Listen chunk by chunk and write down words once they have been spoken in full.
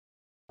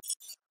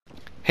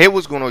Hey,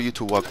 what's going on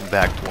YouTube? Welcome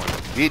back to another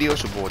video.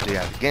 It's your boy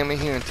J.ithegamer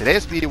here. In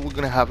today's video, we're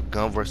going to have a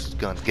gun versus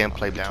gun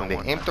gameplay between the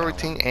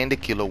M13 and the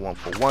Kilo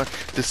 141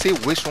 to see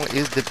which one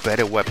is the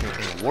better weapon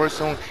in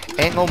Warzone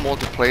and on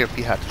multiplayer if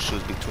you have to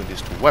choose between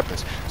these two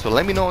weapons. So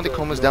let me know in the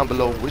comments down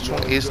below which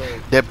one is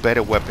the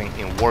better weapon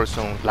in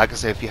Warzone. Like I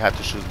said, if you have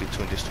to choose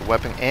between these two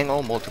weapons and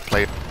on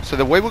multiplayer. So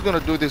the way we're going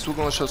to do this, we're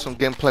going to show some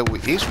gameplay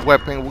with each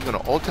weapon. We're going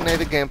to alternate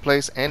the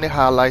gameplays and the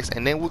highlights,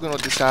 and then we're going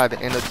to decide at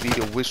the end of the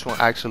video which one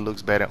actually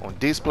looks better on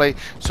display.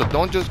 So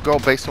don't just go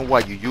based on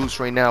what you use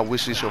right now,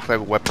 which is your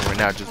favorite weapon right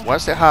now. Just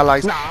watch the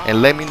highlights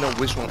and let me know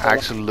which one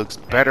actually looks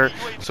better.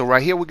 So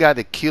right here we got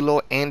the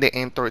Kilo and the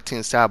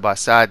M13 side by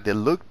side. They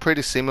look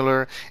pretty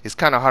similar. It's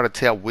kind of hard to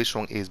tell which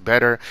one is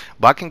better,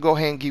 but I can go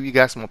ahead and give you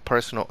guys my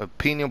personal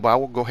opinion, but I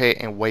will go ahead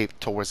and wait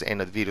towards the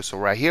end of the video. So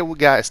right here we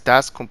got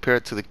stats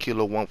compared to the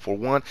Kilo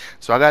 141.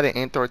 So I got the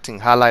M13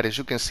 highlight. As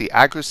you can see,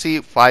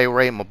 accuracy, fire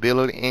rate,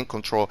 mobility, and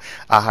control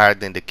are higher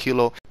than the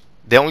Kilo.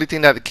 The only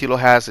thing that the Kilo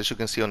has, as you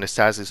can see on the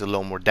sides, is a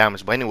little more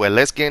damage. But anyway,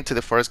 let's get into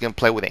the first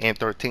gameplay with the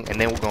M13, and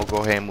then we're going to go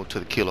ahead and move to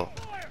the Kilo.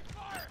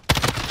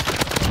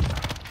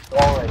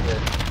 Wall right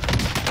here.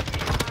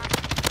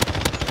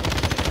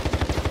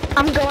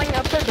 I'm going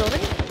up the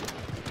building.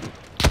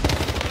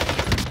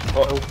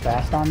 Oh,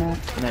 fast on that?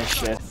 Nice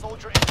shit.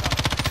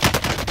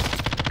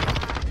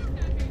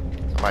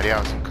 Somebody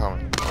else is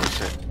coming. Oh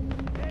shit.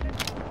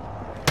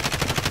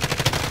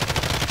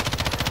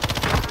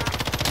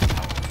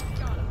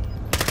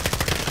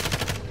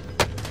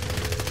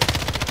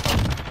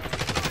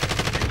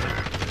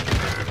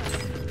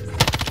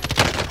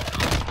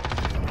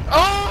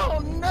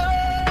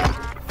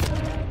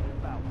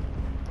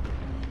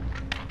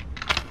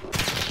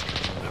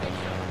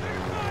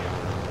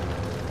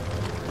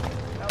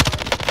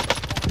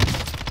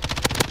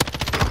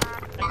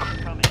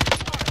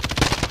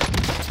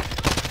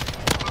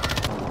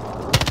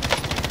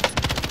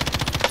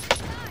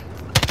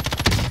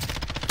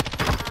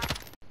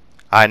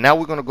 Alright, now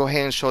we're going to go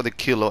ahead and show the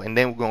Kilo, and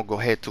then we're going to go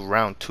ahead to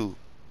round 2.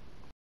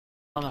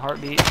 On the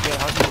heartbeat. Yeah,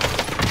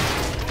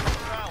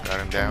 heartbeat. Got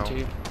him down.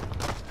 Two.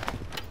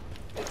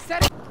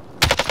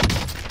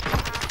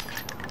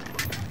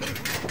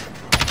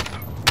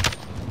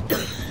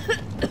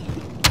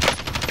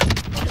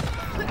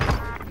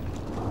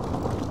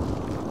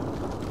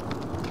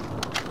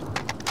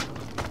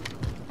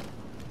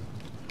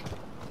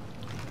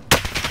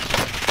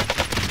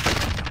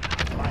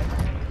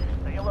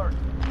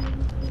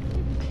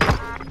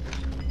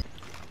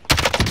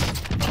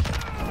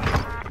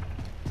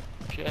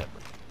 Shit.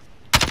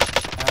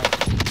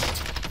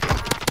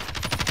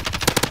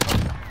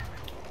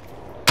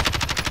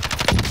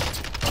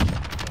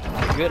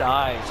 Good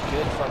eyes.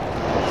 Good fucking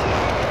eyes.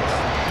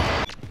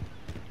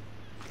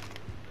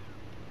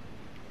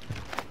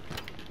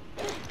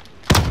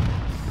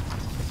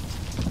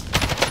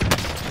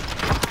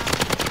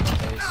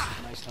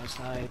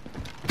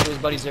 Nice. His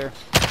buddy's there.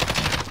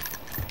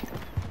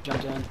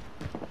 Jumped in.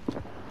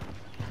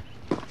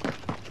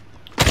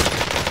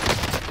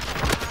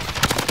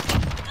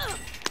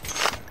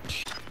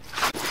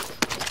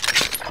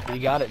 You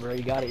got it, bro.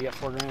 You got it. You got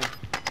 4 grand.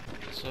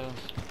 So.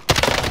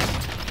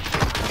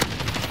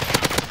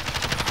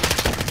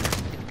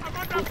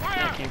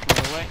 That came from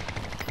the way.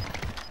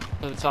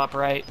 To the top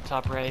right.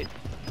 Top right.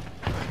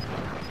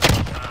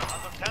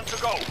 10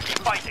 to go. Keep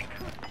fighting.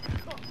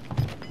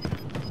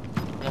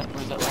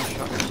 Where's that last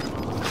shot?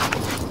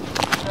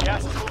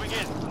 Gas is moving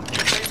in.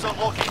 New safe zone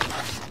located.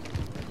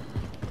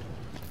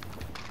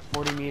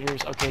 40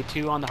 meters. Okay,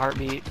 2 on the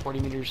heartbeat. 40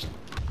 meters.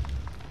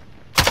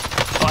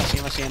 Oh, I see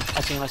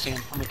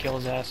him. I'm gonna kill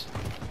his ass.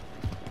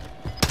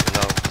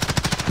 Low.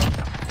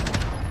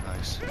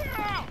 Nice.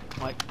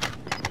 Mike.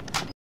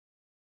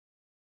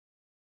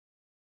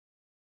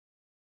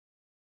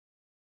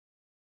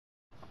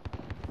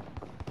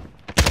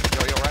 Yo,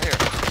 right here.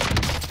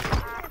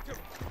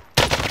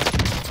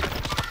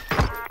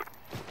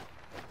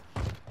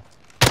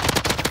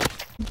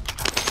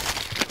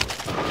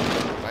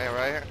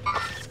 Right here.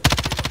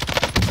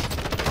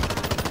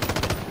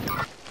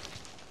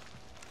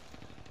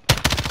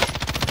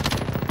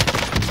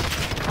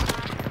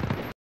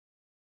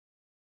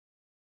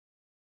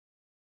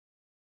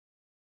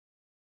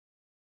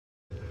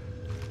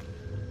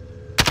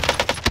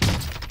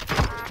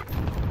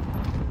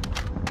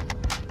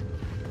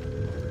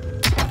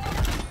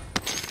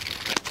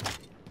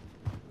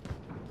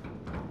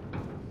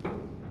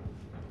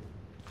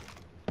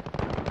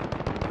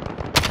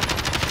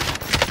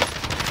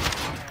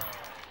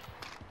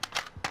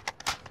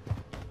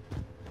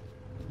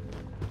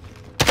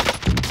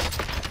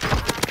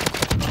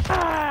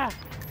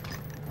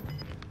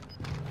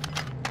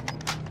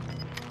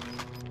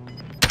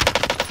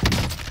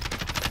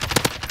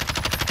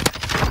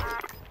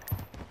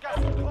 Gas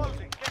is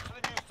closing. Get to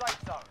the new safe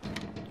zone.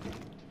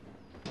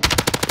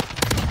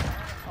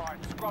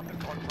 Alright, scrub the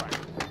contract.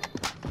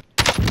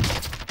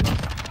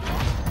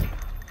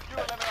 You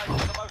eliminated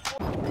the most.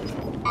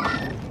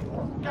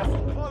 Gas is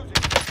closing.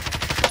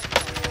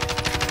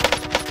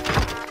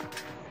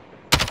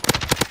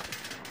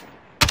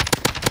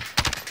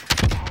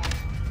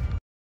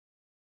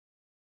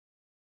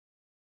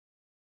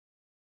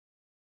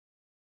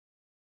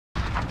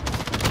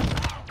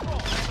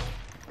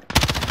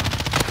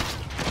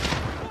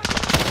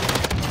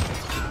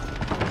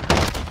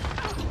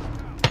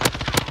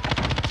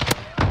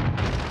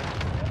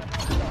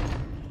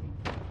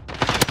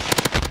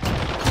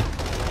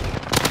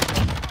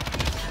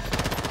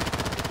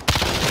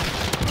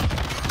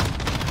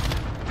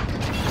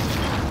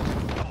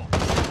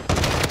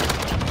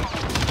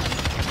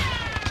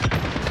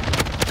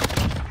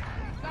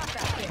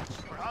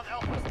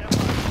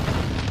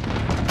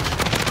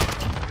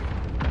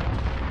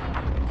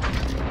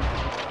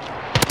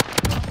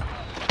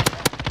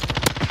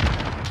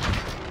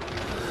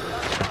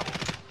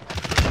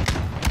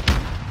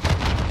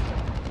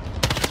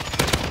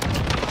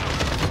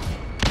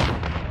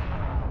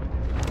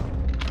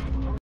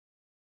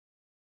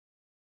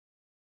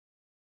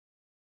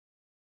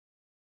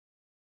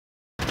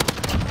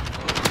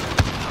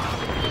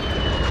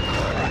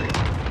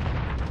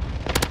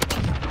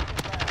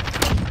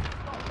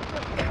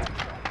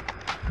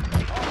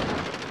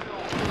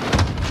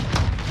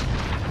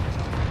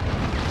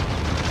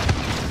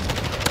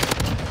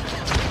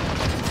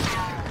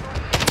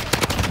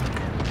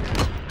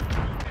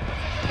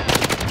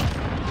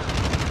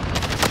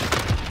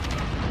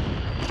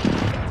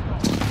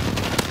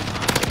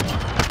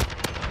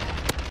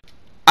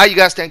 Alright, you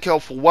guys, thank you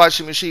all for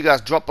watching. Make sure you guys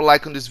drop a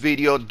like on this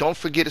video. Don't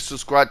forget to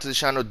subscribe to the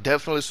channel.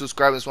 Definitely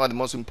subscribe is one of the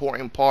most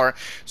important part.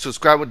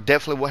 Subscribing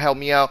definitely will help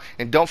me out,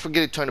 and don't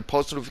forget to turn the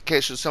post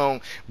notifications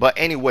on. But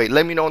anyway,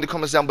 let me know in the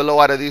comments down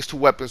below, out of these two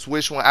weapons,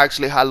 which one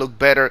actually how look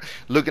better,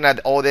 looking at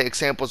all the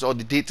examples or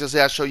the details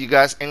that I show you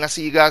guys. And I'll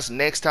see you guys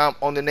next time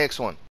on the next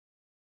one.